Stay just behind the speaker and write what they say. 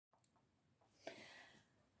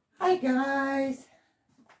Hi guys,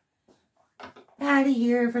 Patty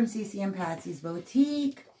here from CC and Patsy's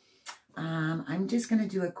Boutique. I'm just going to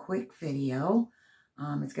do a quick video.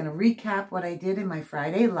 It's going to recap what I did in my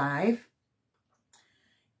Friday live.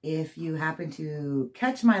 If you happen to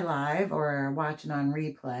catch my live or watch it on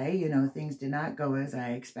replay, you know things did not go as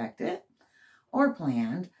I expected or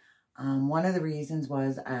planned. One of the reasons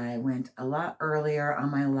was I went a lot earlier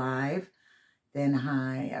on my live than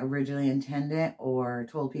I originally intended or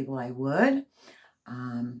told people I would.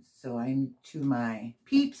 So I'm to my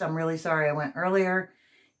peeps, I'm really sorry I went earlier.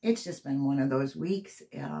 It's just been one of those weeks,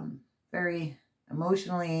 very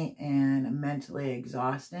emotionally and mentally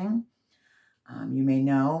exhausting. You may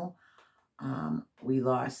know we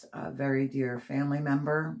lost a very dear family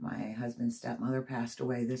member. My husband's stepmother passed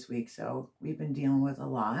away this week, so we've been dealing with a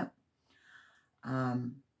lot.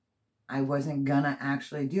 I wasn't gonna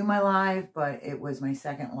actually do my live, but it was my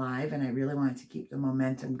second live and I really wanted to keep the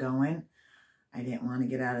momentum going. I didn't want to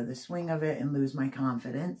get out of the swing of it and lose my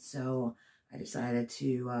confidence, so I decided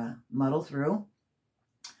to muddle through.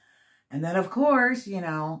 And then, of course, you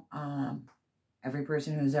know, every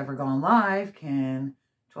person who's ever gone live can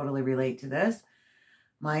totally relate to this.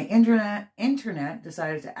 My internet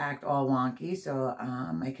decided to act all wonky, so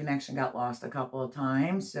my connection got lost a couple of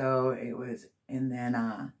times. So it was, and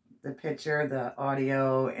then the picture, the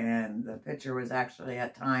audio, and the picture was actually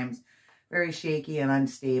at times very shaky and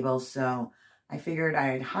unstable. So I figured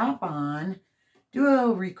I'd hop on, do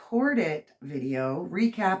a recorded video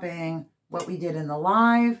recapping what we did in the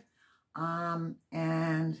live,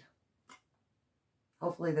 and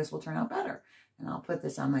hopefully this will turn out better. And I'll put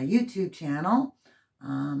this on my YouTube channel.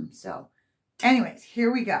 So anyways,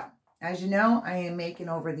 here we go. As you know, I am making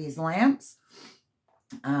over these lamps.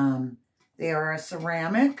 They are a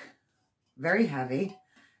ceramic, very heavy.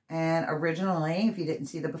 And originally, if you didn't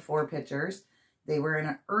see the before pictures, they were in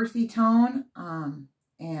an earthy tone.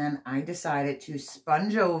 And I decided to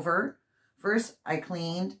sponge over. First, I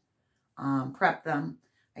cleaned, prepped them.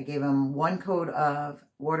 I gave them one coat of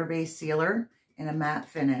water-based sealer and a matte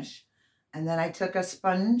finish. And then I took a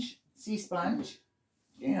sponge, sea sponge,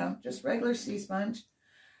 you know, just regular sea sponge.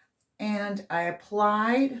 And I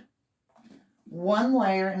applied one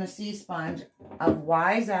layer in a sea sponge of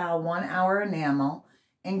Wise Owl 1 hour enamel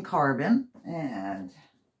in carbon. And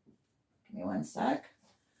give me one sec.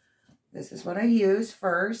 This is what I use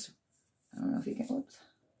first. I don't know if you can, whoops.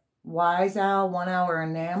 Wise Owl 1 hour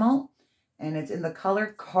enamel. And it's in the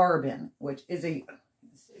color carbon, which is a,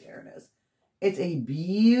 let's see, there it is. It's a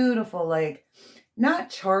beautiful, like, not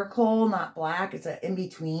charcoal, not black. It's an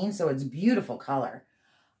in-between, so it's beautiful color.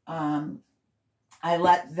 I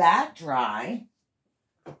let that dry.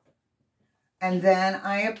 And then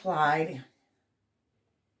I applied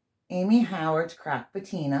Amy Howard's cracked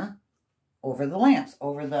patina over the lamps,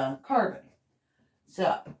 over the carbon.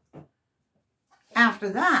 So, after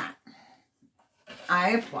that,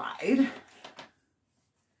 I applied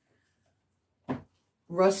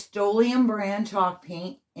Rust-Oleum brand chalk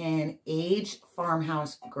paint in Aged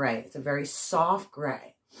Farmhouse Gray. It's a very soft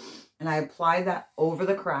gray. And I applied that over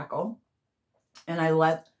the crackle. And I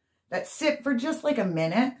let that sit for just like a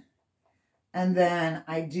minute. And then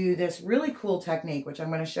I do this really cool technique, which I'm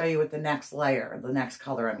going to show you with the next layer, the next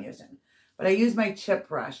color I'm using. But I use my chip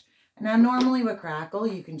brush. And now normally with crackle,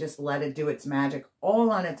 you can just let it do its magic all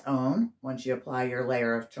on its own once you apply your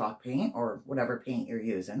layer of chalk paint or whatever paint you're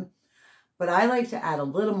using. But I like to add a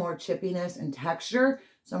little more chippiness and texture.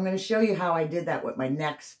 So I'm going to show you how I did that with my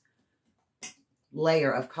next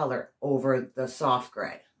layer of color over the soft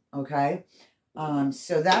gray. Okay.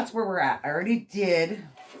 So that's where we're at. I already did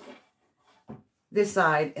this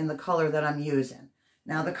side in the color that I'm using.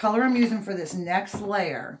 Now the color I'm using for this next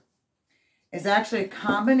layer is actually a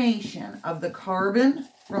combination of the carbon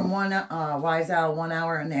from Wise Owl 1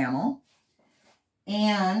 hour enamel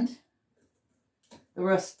and the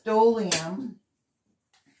Rust-Oleum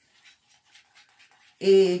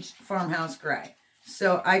Aged Farmhouse Gray.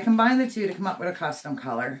 So I combined the two to come up with a custom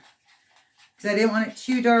color. Because I didn't want it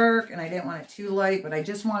too dark and I didn't want it too light, but I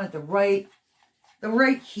just wanted the right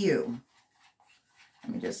hue.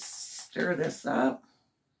 Let me just stir this up.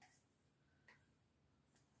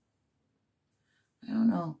 I don't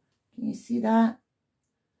know. Can you see that?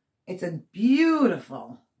 It's a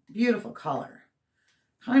beautiful, beautiful color.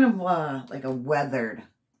 Kind of like a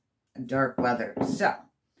dark weathered. So,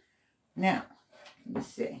 now, let me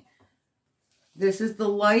see. This is the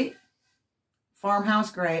light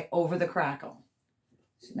farmhouse gray over the crackle.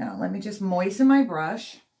 So now, let me just moisten my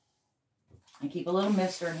brush. I keep a little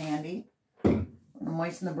mister handy. I'm going to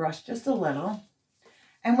moisten the brush just a little.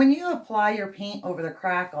 And when you apply your paint over the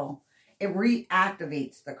crackle, it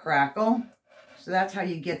reactivates the crackle. So that's how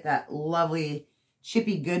you get that lovely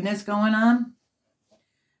chippy goodness going on.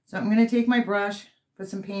 So I'm going to take my brush, put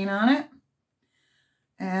some paint on it.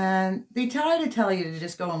 And they try to tell you to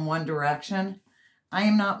just go in one direction. I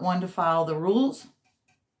am not one to follow the rules.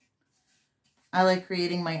 I like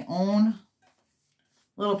creating my own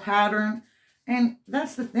little pattern. And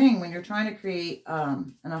that's the thing when you're trying to create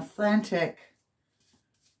an authentic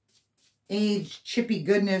aged chippy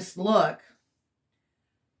goodness look.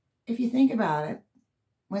 If you think about it,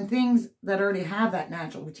 when things that already have that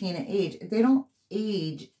natural patina age, they don't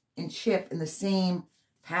age and chip in the same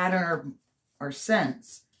pattern or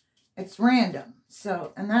sense. It's random.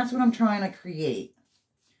 So, and that's what I'm trying to create.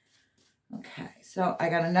 Okay, so I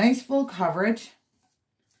got a nice full coverage.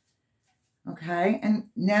 Okay, and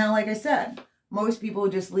now, like I said, most people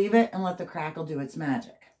would just leave it and let the crackle do its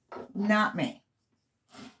magic. Not me.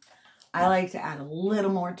 I like to add a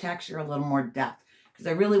little more texture, a little more depth, because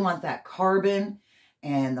I really want that carbon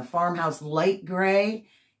and the farmhouse light gray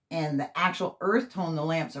and the actual earth tone the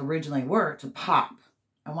lamps originally were to pop.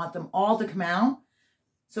 I want them all to come out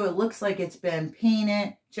so it looks like it's been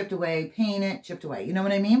painted, chipped away, painted, chipped away. You know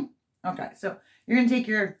what I mean? Okay, so you're going to take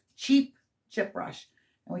your cheap chip brush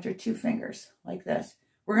and with your 2 fingers like this,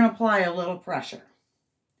 we're going to apply a little pressure.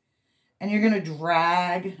 And you're going to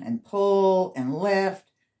drag and pull and lift.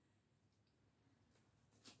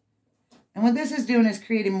 And what this is doing is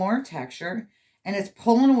creating more texture, and it's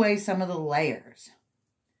pulling away some of the layers.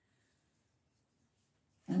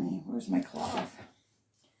 Where's my cloth?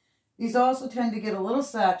 These also tend to get a little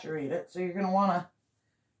saturated, so you're going to want to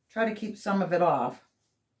try to keep some of it off.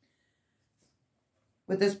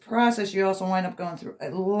 With this process, you also wind up going through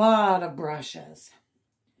a lot of brushes.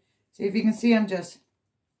 See if you can see I'm just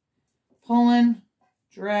pulling,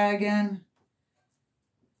 dragging.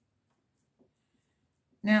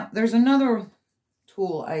 Now, there's another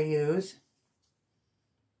tool I use,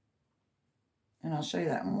 and I'll show you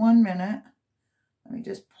that in 1 minute. Let me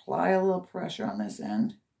just apply a little pressure on this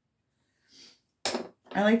end.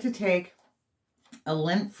 I like to take a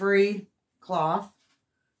lint-free cloth,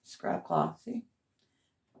 scrap cloth, see?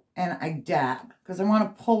 And I dab, because I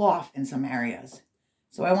want to pull off in some areas.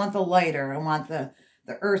 So I want the lighter, I want the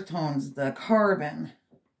earth tones, the carbon.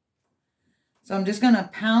 So I'm just going to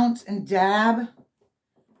pounce and dab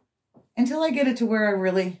until I get it to where I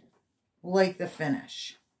really like the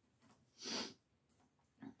finish.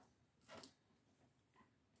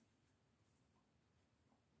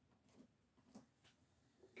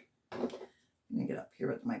 Let me get up here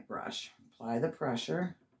with my brush. Apply the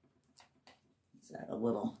pressure. Let's add a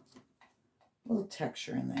little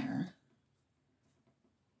texture in there.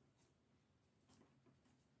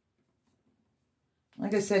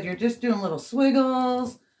 Like I said, you're just doing little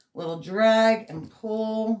swiggles, little drag and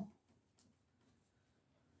pull.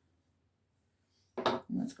 And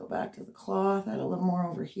let's go back to the cloth, add a little more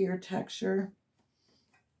over here texture.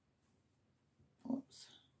 Oops.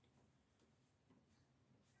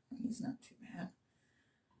 He's not too bad.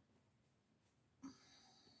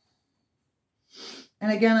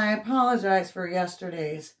 And again, I apologize for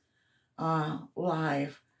yesterday's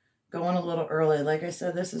live, going a little early. Like I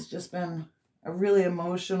said, this has just been a really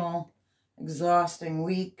emotional, exhausting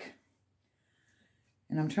week.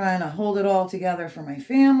 And I'm trying to hold it all together for my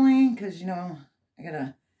family because, you know, I got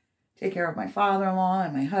to take care of my father-in-law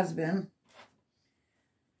and my husband.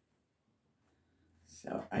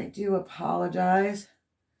 So I do apologize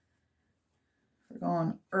for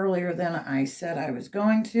going earlier than I said I was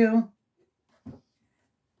going to.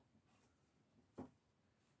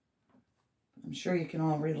 I'm sure you can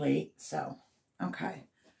all relate. So, okay.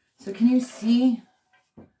 So can you see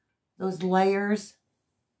those layers?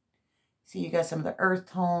 See, you got some of the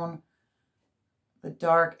earth tone, the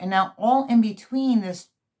dark, and now all in between this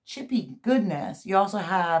chippy goodness, you also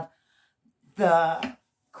have the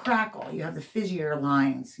crackle. You have the fizzier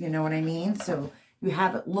lines, you know what I mean? So you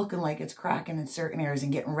have it looking like it's cracking in certain areas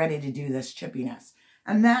and getting ready to do this chippiness.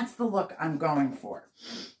 And that's the look I'm going for.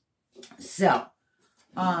 So,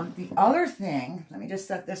 the other thing, let me just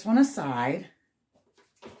set this one aside.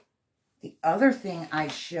 The other thing I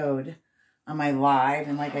showed on my live,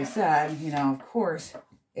 and like I said, you know, of course,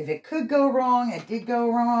 if it could go wrong, it did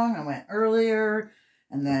go wrong. I went earlier,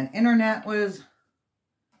 and then internet was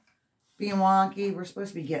being wonky. We're supposed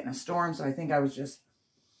to be getting a storm, so I think I was just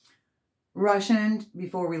rushing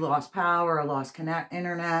before we lost power or lost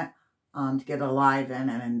internet to get a live in.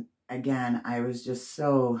 And again, I was just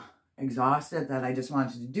so exhausted that I just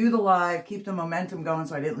wanted to do the live, keep the momentum going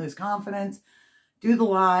so I didn't lose confidence, do the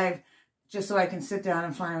live, just so I can sit down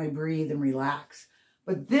and finally breathe and relax.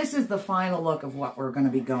 But this is the final look of what we're going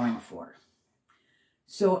to be going for.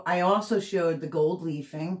 So I also showed the gold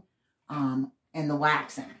leafing and the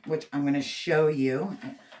waxing, which I'm going to show you.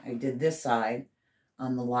 I did this side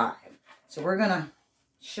on the live. So we're going to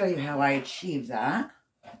show you how I achieved that.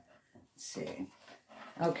 Let's see.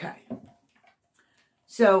 Okay.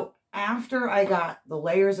 So after I got the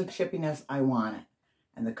layers of chippiness I wanted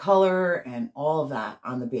and the color and all of that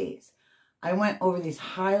on the base, I went over these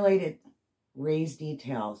highlighted raised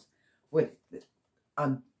details with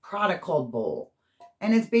a product called Bowl.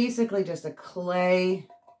 And it's basically just a clay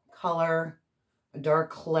color, a dark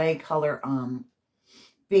clay color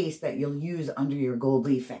base that you'll use under your gold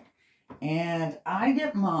leafing. And I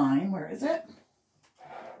get mine, where is it?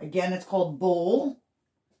 Again, it's called Bowl,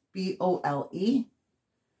 B-O-L-E.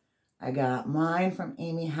 I got mine from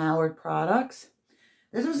Amy Howard Products.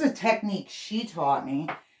 This was a technique she taught me,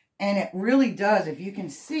 and it really does, if you can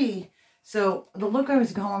see. So the look I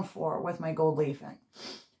was going for with my gold leafing,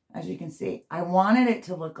 as you can see, I wanted it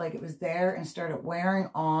to look like it was there and started wearing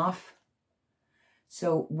off.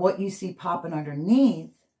 So what you see popping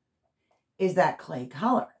underneath is that clay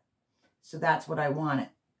color. So that's what I wanted,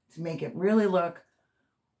 to make it really look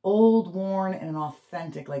old, worn, and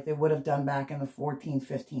authentic, like they would have done back in the 14th,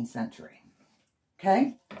 15th century.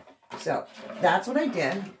 Okay? So that's what I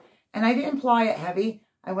did. And I didn't apply it heavy.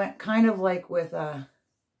 I went kind of like with a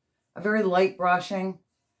very light brushing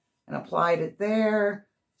and applied it there,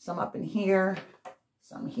 some up in here,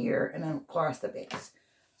 some here, and then across the base.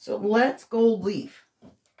 So let's gold leaf.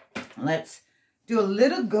 Let's do a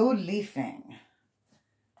little gold leafing.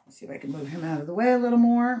 Let's see if I can move him out of the way a little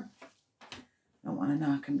more. Don't want to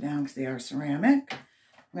knock him down because they are ceramic. I'm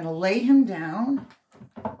going to lay him down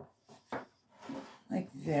like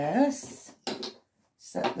this.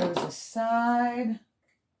 Set those aside.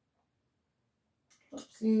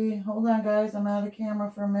 Oopsie. Hold on, guys. I'm out of camera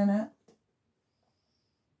for a minute.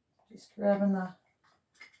 Just grabbing the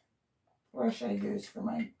brush I use for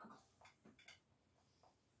my...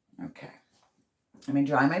 Okay. Let me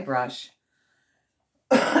dry my brush.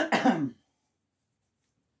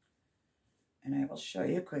 And I will show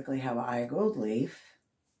you quickly how I gold leaf.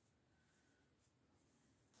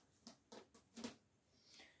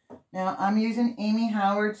 Now I'm using Amy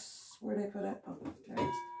Howard's, where did I put it? Oh, there it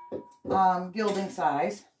is. Gilding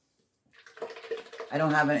size. I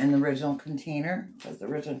don't have it in the original container because the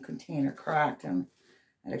original container cracked and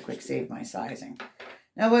I had to quick save my sizing.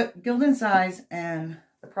 Now what gilding size and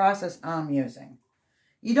the process I'm using,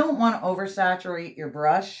 you don't want to oversaturate your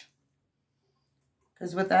brush,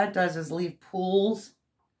 because what that does is leave pools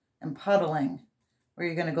and puddling where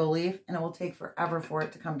you're going to go leaf, and it will take forever for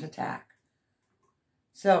it to come to tack.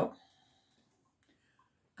 So,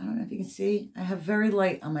 I don't know if you can see, I have very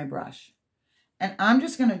light on my brush. And I'm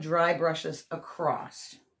just going to dry brush this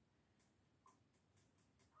across.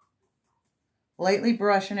 Lightly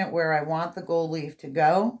brushing it where I want the gold leaf to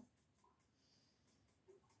go.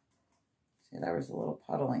 See, there was a little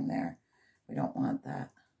puddling there. We don't want that.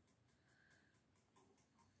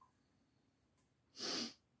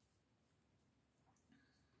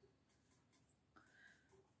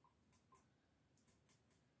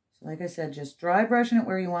 So like I said, just dry brushing it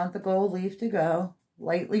where you want the gold leaf to go.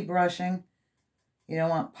 Lightly brushing. You don't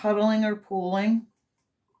want puddling or pooling.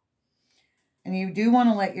 And you do want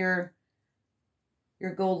to let your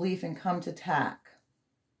gold leafing come to tack.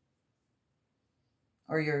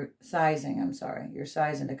 Or your sizing, I'm sorry. Your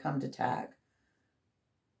sizing to come to tack.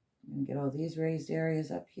 I'm going to get all these raised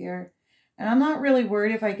areas up here. And I'm not really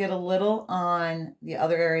worried if I get a little on the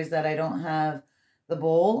other areas that I don't have the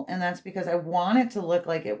bowl. And that's because I want it to look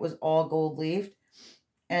like it was all gold leafed.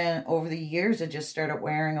 And over the years, it just started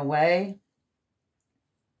wearing away.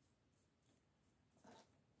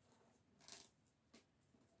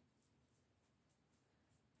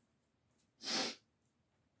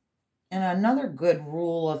 And another good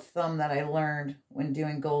rule of thumb that I learned when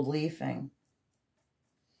doing gold leafing.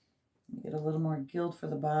 Get a little more gild for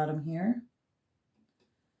the bottom here.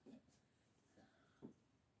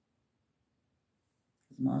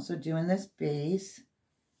 I'm also doing this base.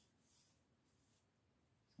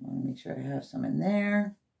 I want to make sure I have some in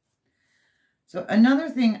there. So another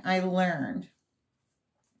thing I learned,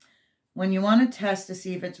 when you want to test to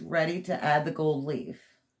see if it's ready to add the gold leaf,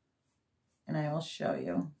 and I will show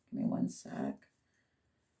you. Give me one sec.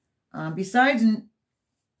 Besides,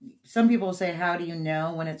 some people will say, how do you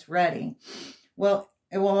know when it's ready? Well,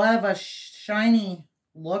 it will have a shiny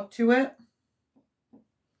look to it.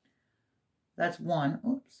 That's one.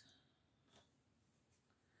 Oops.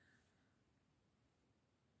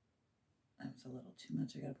 That was a little too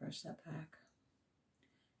much. I gotta brush that back.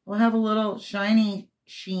 We'll have a little shiny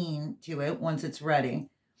sheen to it once it's ready.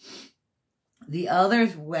 The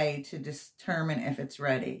other way to determine if it's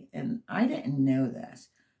ready, and I didn't know this,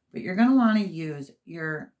 but you're going to want to use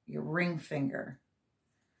your ring finger.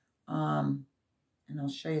 And I'll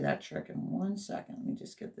show you that trick in 1 second. Let me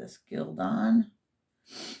just get this gild on.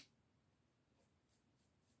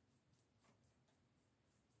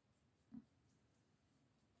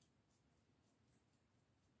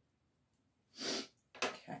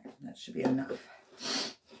 Okay, that should be enough.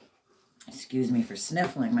 Excuse me for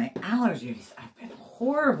sniffling. My allergies have been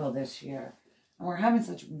horrible this year. And we're having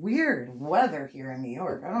such weird weather here in New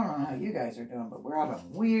York. I don't know how you guys are doing, but we're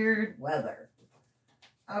having weird weather.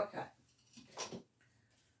 Okay.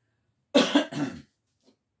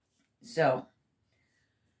 So,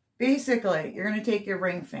 basically, you're going to take your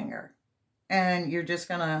ring finger and you're just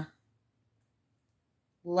going to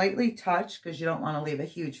lightly touch, because you don't want to leave a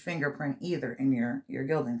huge fingerprint either in your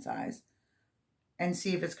gilding size, and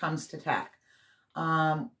see if it comes to tack.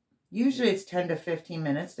 Usually it's 10 to 15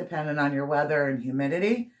 minutes, depending on your weather and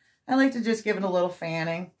humidity. I like to just give it a little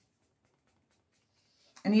fanning.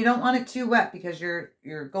 And you don't want it too wet, because your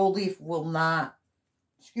gold leaf will not,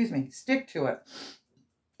 stick to it.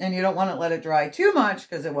 And you don't want to let it dry too much,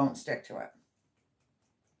 because it won't stick to it.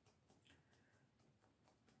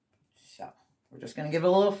 So we're just going to give it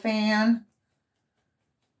a little fan.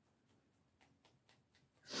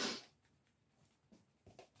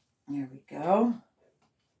 There we go.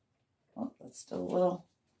 Oh, that's still a little.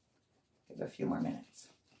 Give it a few more minutes.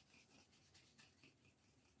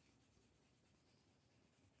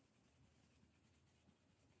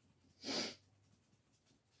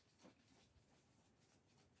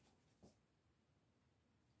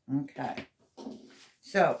 Okay.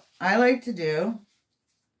 So I like to do,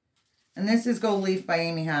 and this is Gold Leaf by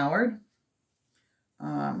Amy Howard.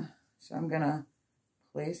 So I'm going to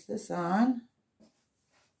place this on.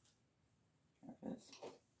 I'm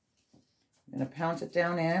going to pounce it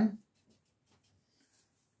down in,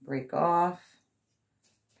 break off,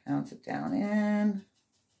 pounce it down in,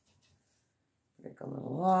 break a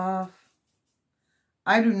little off.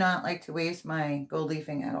 I do not like to waste my gold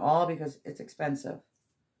leafing at all, because it's expensive.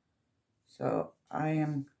 So I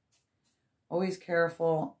am always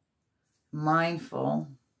careful, mindful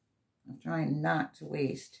of trying not to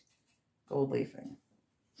waste gold leafing.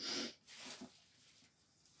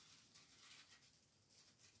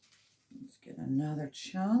 Let's get another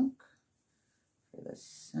chunk for the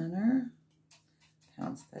center.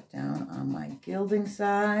 Pounce that down on my gilding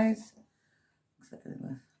size. Looks like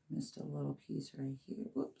I missed a little piece right here.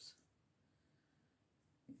 Whoops.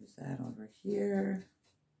 Use that over here.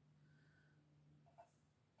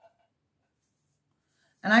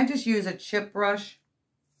 And I just use a chip brush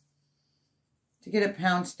to get it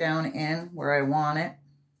pounced down in where I want it.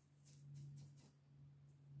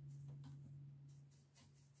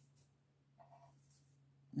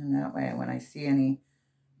 And that way, when I see any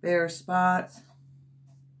bare spots,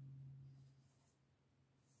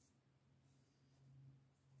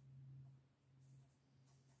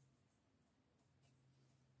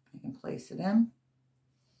 I can place it in.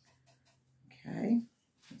 Okay,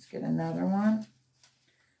 let's get another one.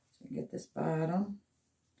 So we get this bottom.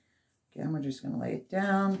 Again, we're just going to lay it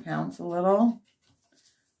down, pounce a little,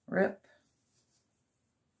 rip.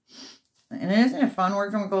 And isn't it fun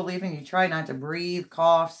working with gold leafing? You try not to breathe,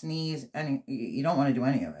 cough, sneeze, you don't want to do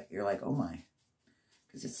any of it. You're like, oh my.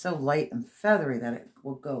 Because it's so light and feathery that it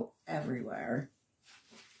will go everywhere.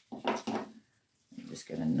 Just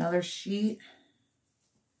get another sheet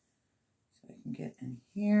so I can get in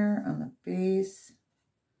here on the base.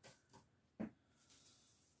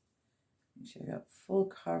 Make sure I got full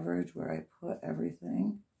coverage where I put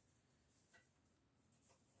everything.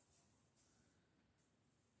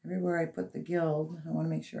 Everywhere I put the gild, I want to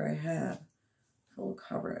make sure I have full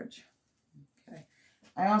coverage. Okay.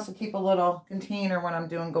 I also keep a little container when I'm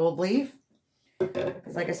doing gold leaf,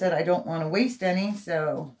 because like I said, I don't want to waste any.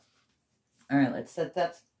 So, all right, let's set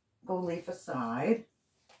that gold leaf aside.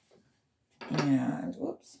 And,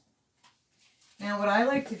 whoops. Now, what I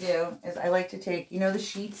like to do is I like to take, you know, the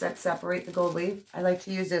sheets that separate the gold leaf? I like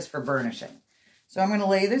to use this for burnishing. So I'm going to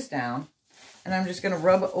lay this down. And I'm just going to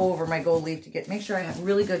rub over my gold leaf to make sure I have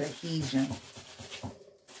really good adhesion.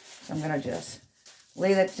 So I'm going to just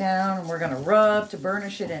lay that down, and we're going to rub to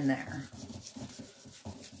burnish it in there.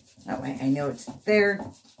 That way I know it's there.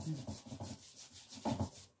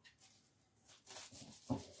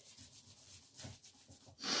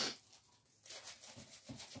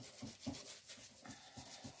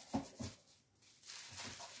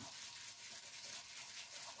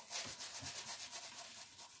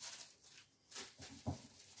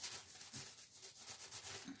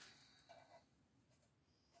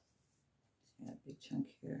 big chunk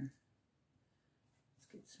here. Let's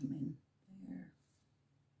get some in there.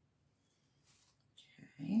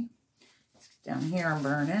 Okay. Let's get down here and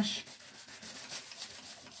burnish.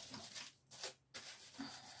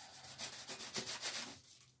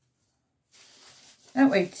 That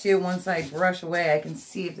way too, once I brush away, I can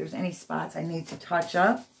see if there's any spots I need to touch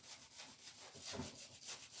up.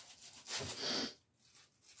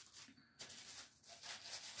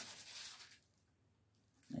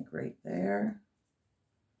 Like right there.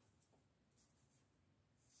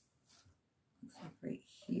 Looks like right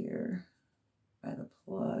here by the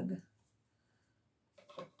plug.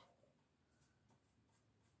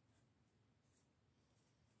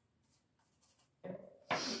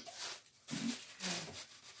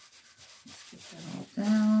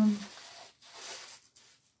 Down.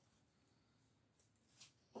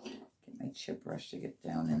 Get my chip brush to get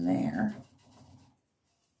down in there.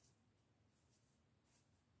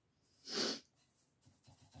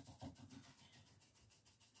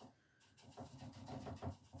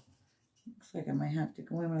 Looks like I might have to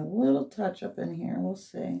go in with a little touch up in here. We'll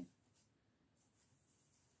see.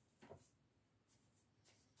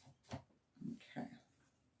 Okay.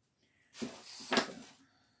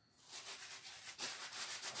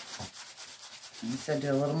 I said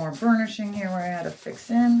do a little more burnishing here where I had to fix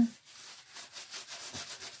in.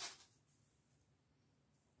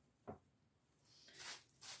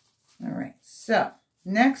 All right, so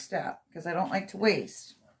next step, because I don't like to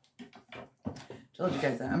waste. Told you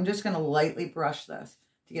guys that. I'm just going to lightly brush this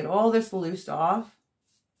to get all this loose off.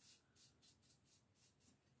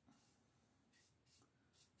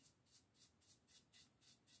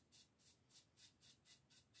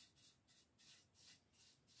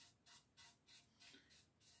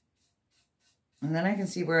 And then I can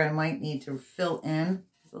see where I might need to fill in.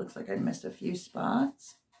 It looks like I missed a few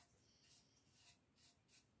spots.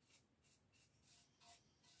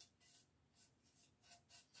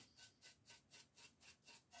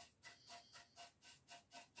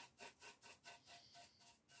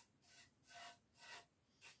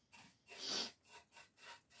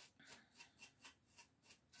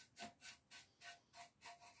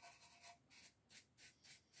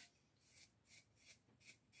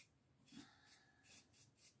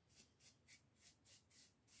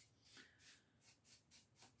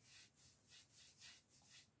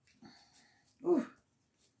 Ooh.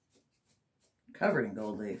 Covered in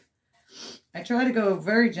gold leaf. I try to go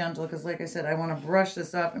very gentle because, like I said, I want to brush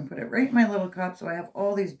this up and put it right in my little cup so I have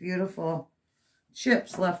all these beautiful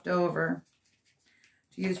chips left over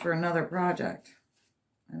to use for another project.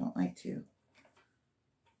 I don't like to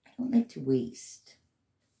waste.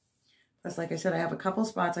 Plus, like I said, I have a couple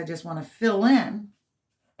spots I just want to fill in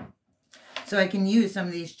so I can use some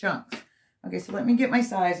of these chunks. Okay, so let me get my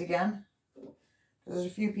size again. There's a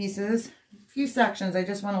few pieces, a few sections. I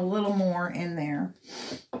just want a little more in there.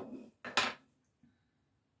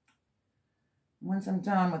 Once I'm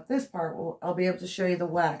done with this part, I'll be able to show you the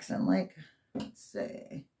wax. And like, let's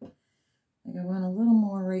say, like I want a little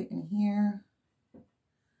more right in here.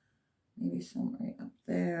 Maybe some right up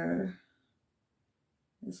there.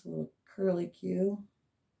 This little curly Q.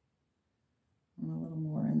 And a little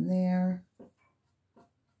more in there.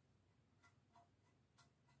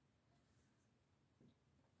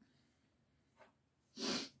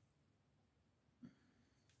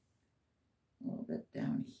 A little bit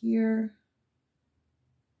down here.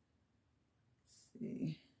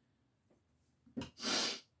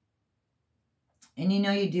 And you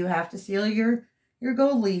know you do have to seal your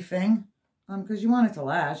gold leafing because you want it to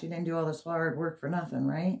last. You didn't do all this hard work for nothing,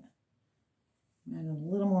 right? Add a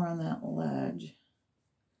little more on that ledge.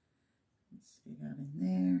 Let's see that in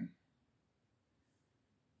there.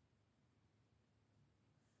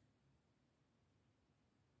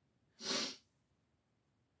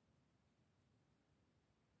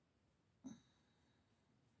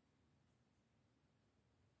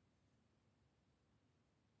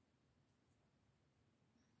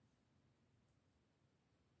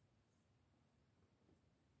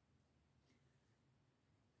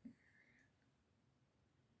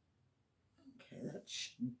 Okay, that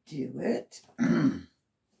should do it.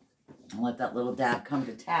 I'll let that little dab come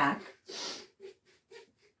to tack.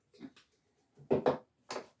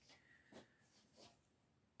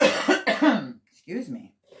 Excuse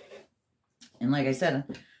me. And like I said,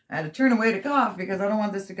 I had to turn away to cough because I don't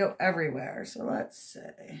want this to go everywhere. So let's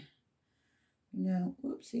say,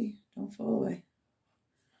 whoopsie, don't fall away.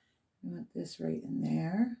 I want this right in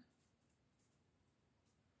there.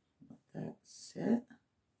 Let that sit.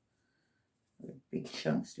 What big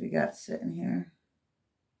chunks do we got sitting here?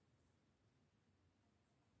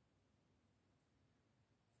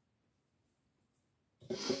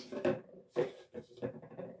 I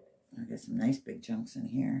got some nice big chunks in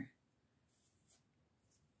here.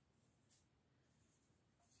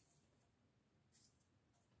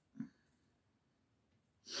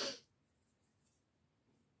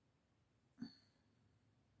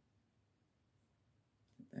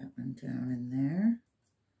 Put that one down in there.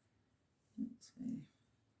 Let's see.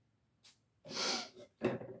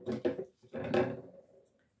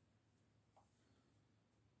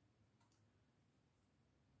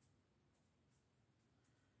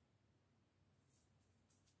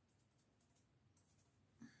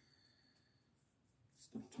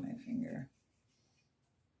 Stuck to my finger.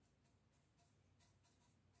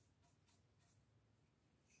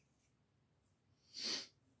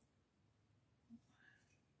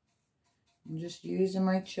 I'm just using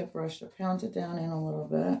my chip brush to pound it down in a little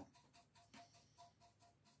bit.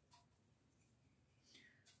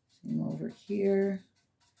 Same over here.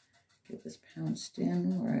 Get this pounced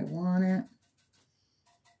in where I want it.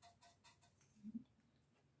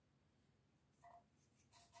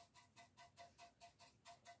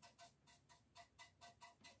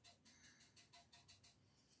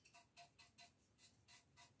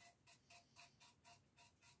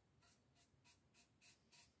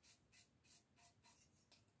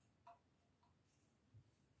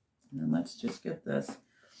 And then let's just get this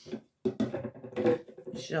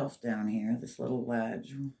shelf down here, this little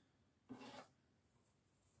ledge.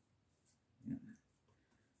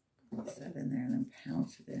 Place that in there and then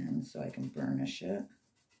pounce it in so I can burnish it.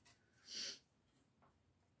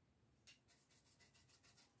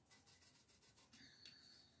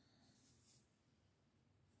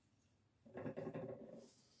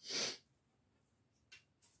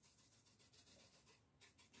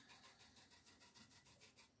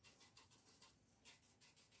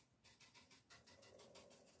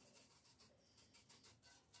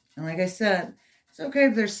 And like I said, it's okay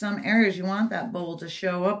if there's some areas you want that bowl to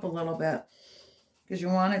show up a little bit because you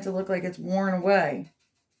want it to look like it's worn away.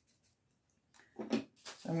 So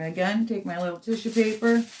I'm going to again take my little tissue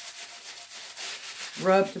paper,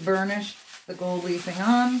 rub to burnish the gold leafing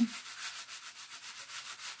on.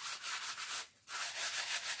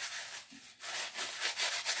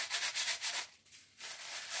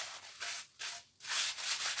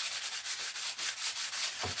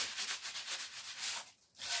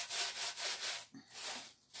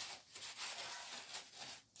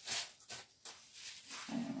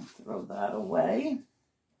 Throw that away.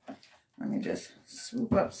 Let me just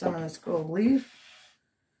swoop up some of this gold leaf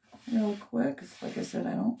real quick, because like I said,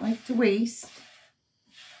 I don't like to waste.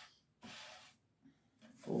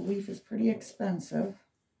 Gold leaf is pretty expensive.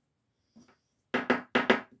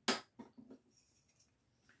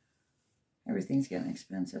 Everything's getting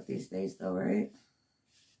expensive these days though, right?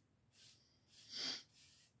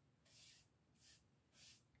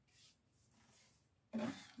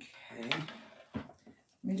 Okay.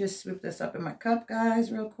 Let me just swoop this up in my cup,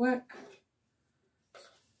 guys, real quick.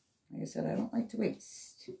 Like I said, I don't like to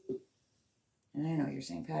waste. And I know you're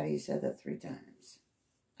saying, Patty, you said that 3 times.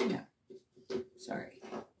 I know. Sorry.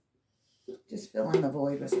 Just fill in the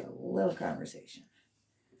void with a little conversation.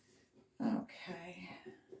 Okay.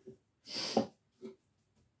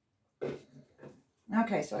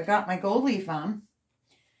 Okay, so I got my gold leaf on.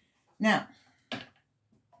 Now,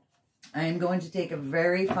 I am going to take a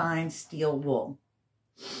very fine steel wool.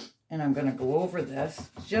 And I'm going to go over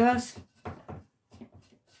this just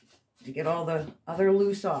to get all the other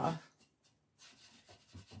loose off.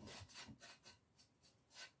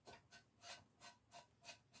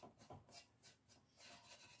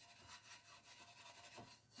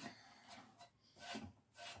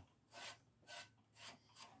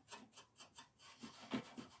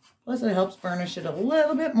 Plus it helps burnish it a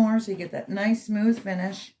little bit more so you get that nice smooth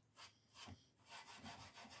finish.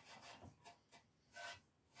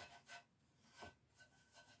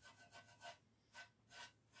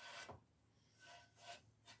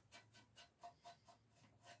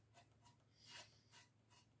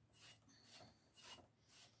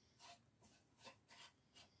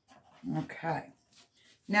 Okay,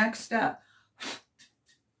 next up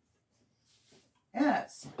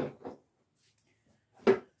is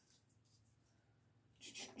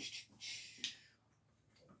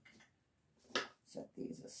set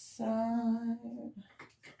these aside.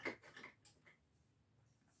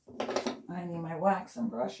 I need my waxing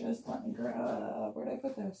brushes. Let me grab, where did I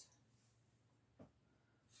put those?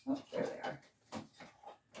 Oh, there they are.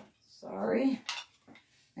 Sorry.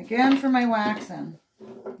 Again for my waxing.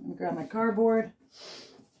 Let me grab my cardboard.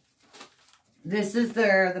 This is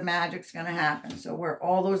where the magic's going to happen. So where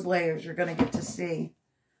all those layers you're going to get to see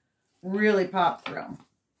really pop through.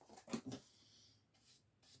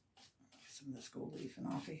 gold leafing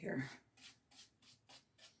off of here.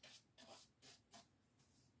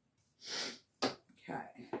 Okay.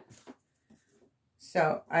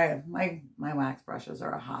 So my wax brushes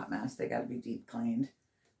are a hot mess. They got to be deep cleaned.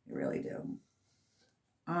 They really do.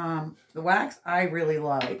 The wax I really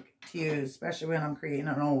like to use, especially when I'm creating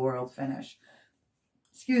an old world finish,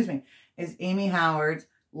 excuse me, is Amy Howard's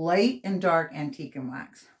Light and Dark Antique and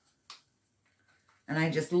Wax. And I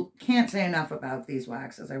just can't say enough about these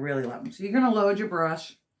waxes. I really love them. So you're going to load your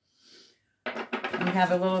brush. And you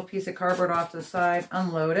have a little piece of cardboard off to the side.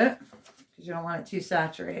 Unload it because you don't want it too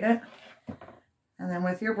saturated. And then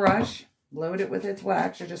with your brush, load it with its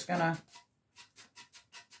wax. You're just going to...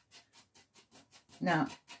 Now,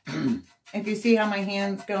 if you see how my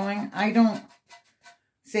hand's going, I don't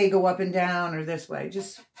say go up and down or this way.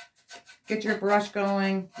 Just get your brush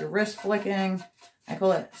going, your wrist flicking. I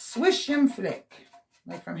call it swish and flick,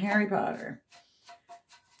 like from Harry Potter.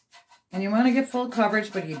 And you want to get full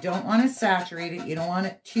coverage, but you don't want to saturate it. You don't want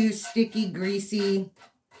it too sticky, greasy.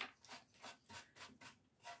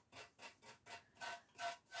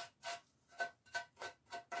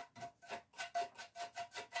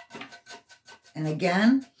 And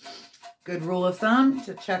again, good rule of thumb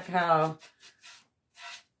to check how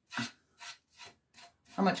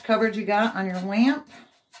much coverage you got on your lamp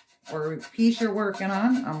or piece you're working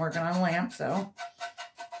on. I'm working on lamp, so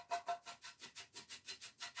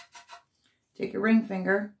take your ring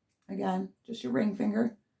finger, again, just your ring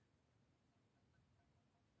finger,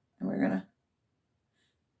 and we're gonna,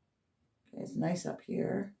 okay, it's nice up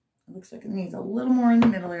here. It looks like it needs a little more in the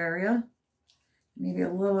middle area, maybe a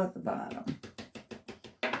little at the bottom.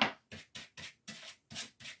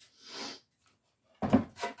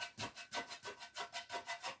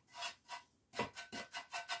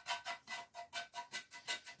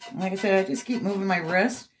 Like I said, I just keep moving my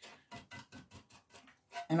wrist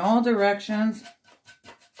in all directions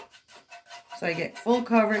so I get full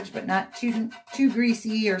coverage, but not too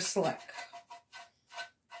greasy or slick.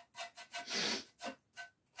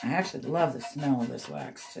 I actually love the smell of this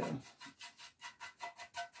wax too.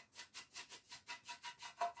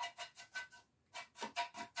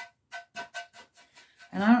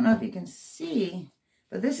 And I don't know if you can see,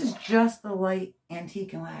 but this is just the light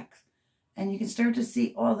antique and wax. And you can start to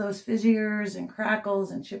see all those fissures and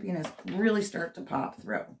crackles and chippiness really start to pop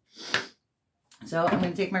through. So I'm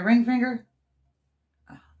going to take my ring finger.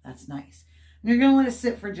 Oh, that's nice. And you're going to let it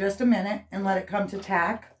sit for just a minute and let it come to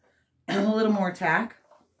tack. And a little more tack.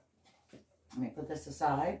 Let me put this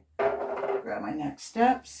aside. Grab my next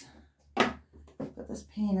steps. Put this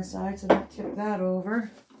paint aside so I don't tip that over.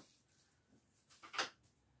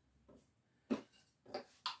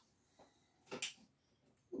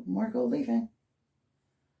 More gold leafing.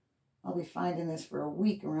 I'll be finding this for a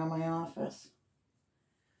week around my office.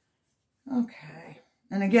 Okay.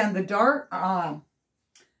 And again, the dark,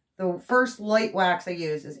 the first light wax I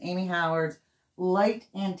use is Amy Howard's Light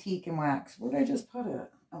Antique and Wax. Where did I just put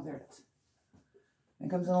it? Oh, there it is. It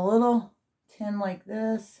comes in a little tin like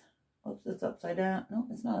this. Oops, it's upside down. No,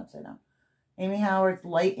 it's not upside down. Amy Howard's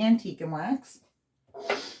Light Antique and Wax.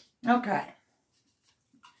 Okay.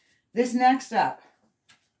 This next up.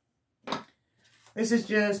 This is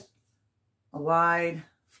just a wide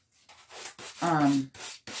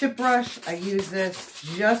chip brush. I use this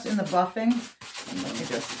just in the buffing. And let me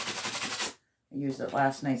just, I used it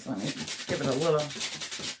last night, so let me give it a little.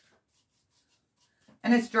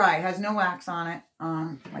 And it's dry. It has no wax on it.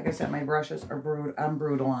 Like I said, my brushes are I'm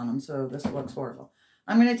brutal on them, so this looks horrible.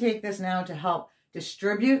 I'm going to take this now to help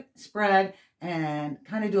distribute, spread, and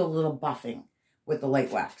kind of do a little buffing with the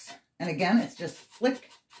light wax. And again, it's just flick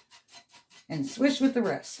and swish with the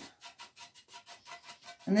wrist.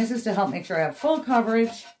 And this is to help make sure I have full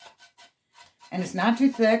coverage and it's not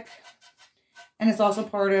too thick. And it's also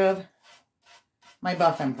part of my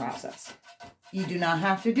buffing process. You do not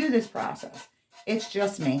have to do this process. It's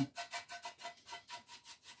just me.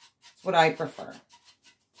 It's what I prefer.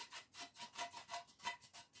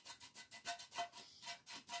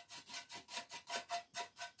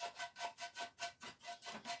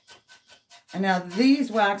 And now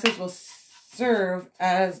these waxes will serve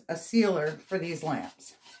as a sealer for these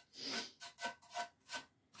lamps.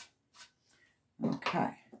 Okay.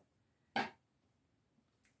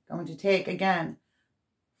 Going to take, again,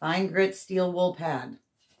 fine grit steel wool pad.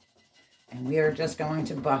 And we are just going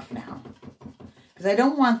to buff now. Because I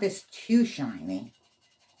don't want this too shiny.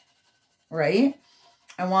 Right?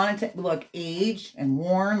 I want it to look aged and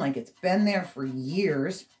worn, like it's been there for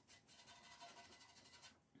years.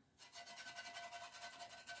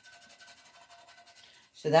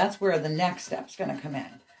 So that's where the next step's going to come in.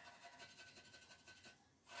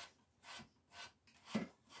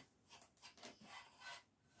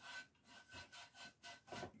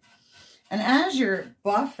 And as you're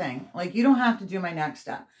buffing, like you don't have to do my next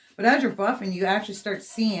step, but as you're buffing, you actually start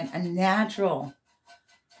seeing a natural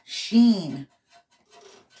sheen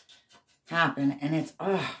happen. And it's,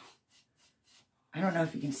 oh, I don't know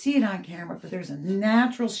if you can see it on camera, but there's a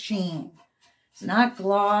natural sheen. It's not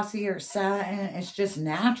glossy or satin. It's just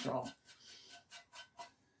natural.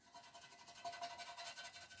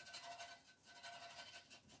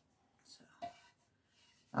 So,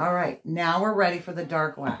 all right, now we're ready for the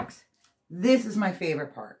dark wax. This is my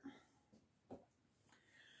favorite part.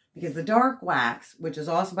 Because the dark wax, which is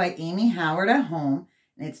also by Amy Howard at Home,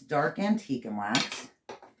 and it's dark antique wax.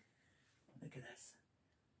 Look at this.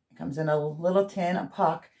 It comes in a little tin, a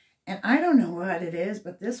puck. And I don't know what it is,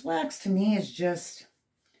 but this wax to me is just,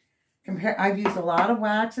 I've used a lot of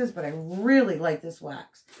waxes, but I really like this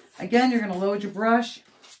wax. Again, you're going to load your brush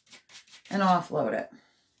and offload it.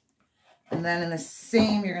 And then in the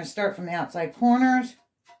same, you're going to start from the outside corners.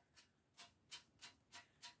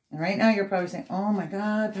 And right now you're probably saying, oh my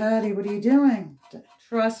God, Patty, what are you doing?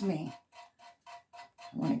 Trust me.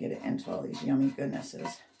 I want to get it into all these yummy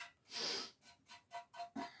goodnesses.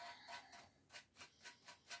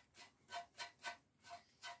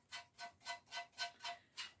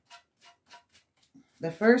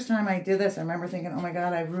 The first time I did this, I remember thinking, oh my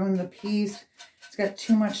God, I ruined the piece. It's got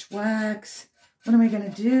too much wax. What am I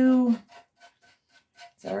going to do?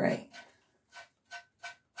 It's all right.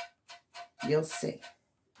 You'll see.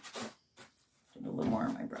 Put a little more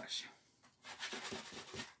on my brush.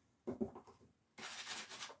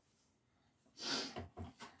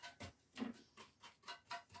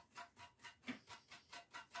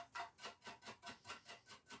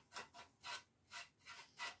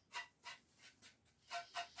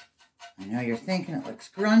 I know you're thinking it looks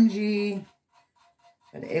grungy,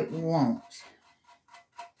 but it won't.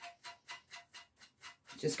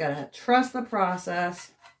 Just gotta trust the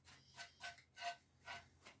process.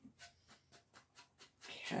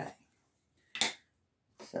 Okay.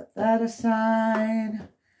 Set that aside.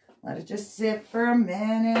 Let it just sit for a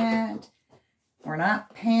minute. We're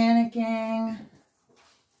not panicking.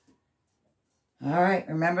 All right,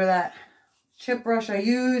 remember that chip brush I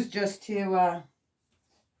used just to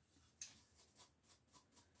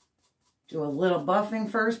do a little buffing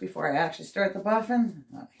first before I actually start the buffing.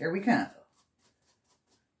 Well, here we go.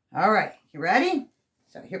 All right, you ready?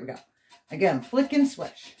 So here we go. Again, flick and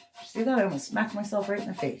swish. See that? I almost smacked myself right in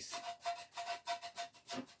the face.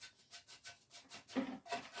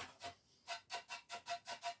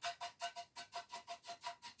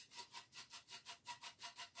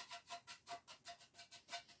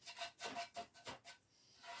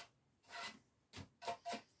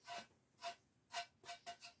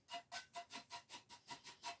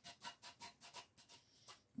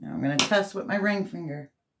 Now I'm going to test with my ring finger.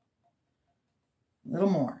 A little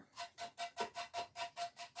more.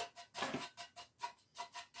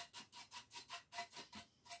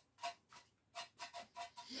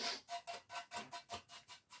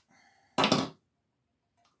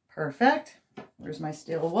 Perfect. Where's my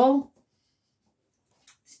steel wool?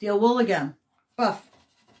 Steel wool again. Buff.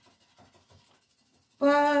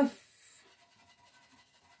 Buff.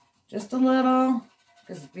 Just a little,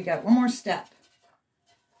 because we got one more step.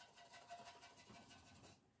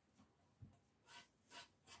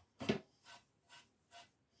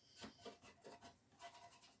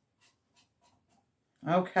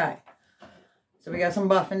 Okay, so we got some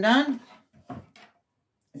buffing done.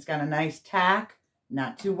 It's got a nice tack,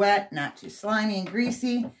 not too wet, not too slimy and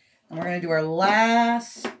greasy. And we're going to do our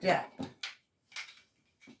last step.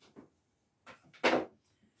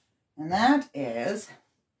 And that is,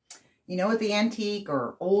 you know, with the antique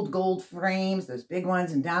or old gold frames, those big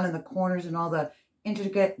ones, and down in the corners and all the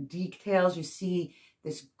intricate details, you see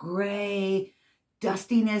this gray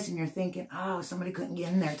dustiness, and you're thinking, oh, somebody couldn't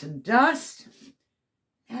get in there to dust.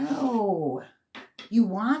 No, you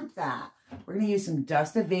want that. We're going to use some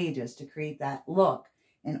Dust of Ages to create that look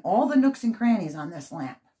in all the nooks and crannies on this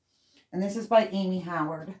lamp. And this is by Amy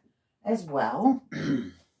Howard as well.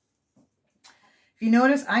 If you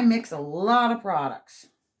notice, I mix a lot of products.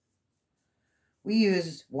 We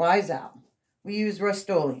use Wise Owl. We use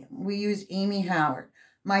Rust-Oleum. We use Amy Howard.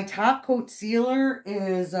 My top coat sealer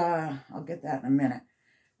is, I'll get that in a minute.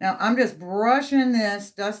 Now, I'm just brushing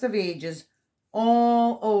this Dust of Ages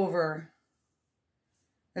all over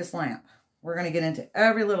this lamp. We're going to get into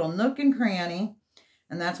every little nook and cranny,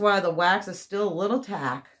 and that's why the wax is still a little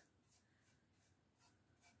tack.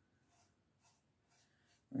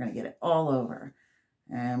 We're going to get it all over.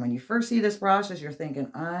 And when you first see this process, you're thinking,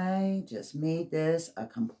 I just made this a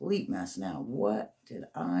complete mess now. What did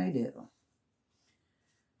I do?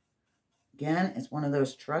 Again, it's one of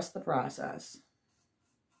those trust the process.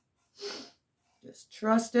 Just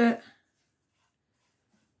trust it,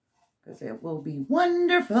 because it will be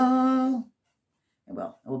wonderful. It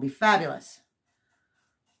will. It will be fabulous.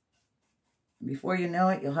 And before you know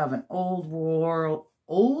it, you'll have an old world,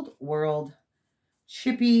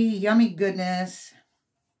 chippy, yummy goodness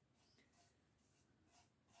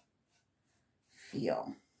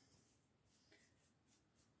feel.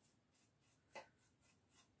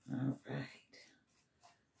 All right.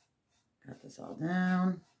 Got this all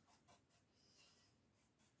down.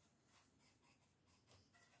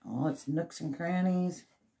 All its nooks and crannies.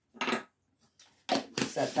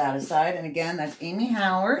 Set that aside. And again, that's Amy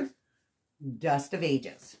Howard, Dust of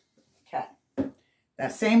Ages. Okay.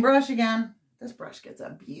 That same brush again. This brush gets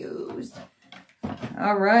abused.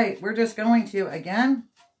 All right. We're just going to, again,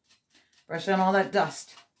 brush on all that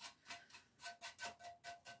dust.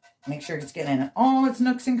 Make sure it's getting in all its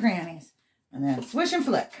nooks and crannies. And then swish and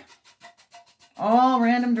flick. All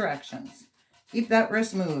random directions. Keep that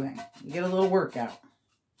wrist moving. You get a little workout.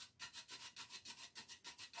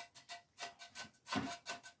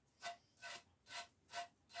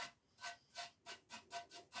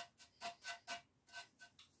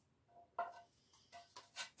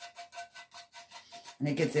 And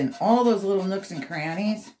it gets in all those little nooks and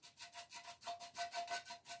crannies.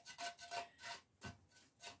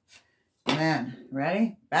 And then,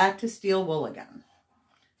 ready? Back to steel wool again.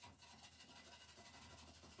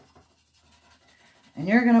 And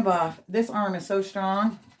you're going to buff. This arm is so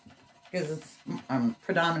strong because I'm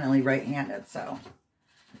predominantly right-handed, so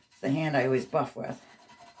it's the hand I always buff with.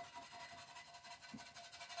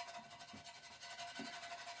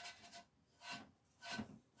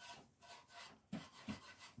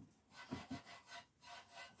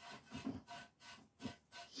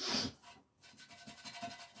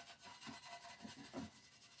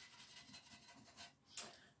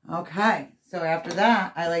 Okay, so after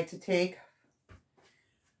that, I like to take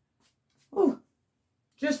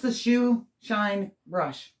just the shoe shine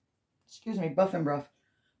brush. Excuse me, buffing brush.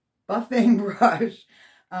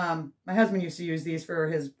 My husband used to use these for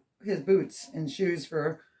his boots and shoes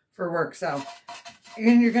for work. So,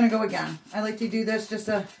 and you're going to go again. I like to do this, just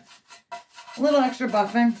a little extra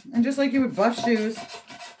buffing. And just like you would buff shoes.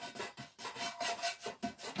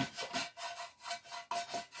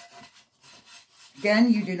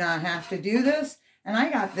 Again, you do not have to do this. And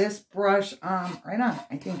I got this brush right on,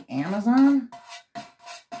 I think, Amazon.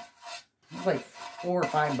 It was like $4 or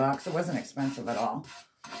 $5. It wasn't expensive at all.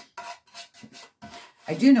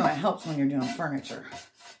 I do know it helps when you're doing furniture.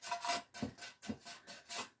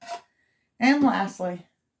 And lastly,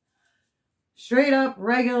 straight up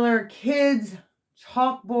regular kids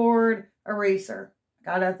chalkboard eraser.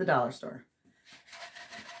 Got it at the dollar store.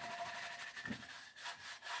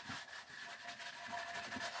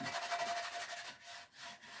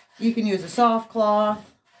 You can use a soft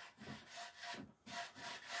cloth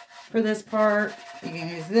for this part. You can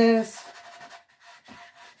use this.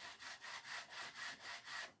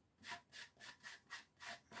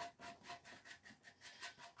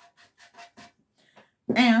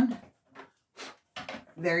 And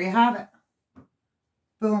there you have it.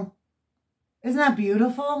 Boom. Isn't that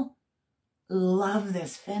beautiful? Love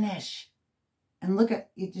this finish. And look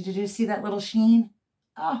at, did you see that little sheen?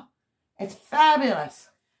 Oh, it's fabulous.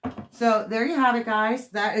 So there you have it, guys.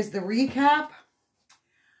 That is the recap.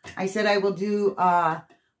 I said I will do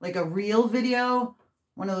like a reel video,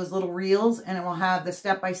 one of those little reels, and it will have the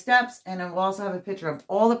step-by-steps, and it will also have a picture of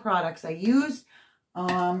all the products I used.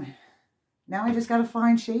 Now I just got to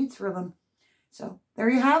find shades for them. So there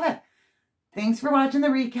you have it. Thanks for watching the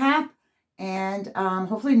recap, and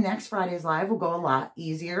hopefully next Friday's live will go a lot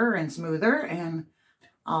easier and smoother, and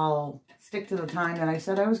I'll stick to the time that I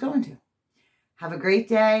said I was going to. Have a great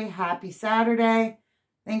day. Happy Saturday.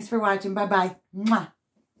 Thanks for watching. Bye-bye. Mwah.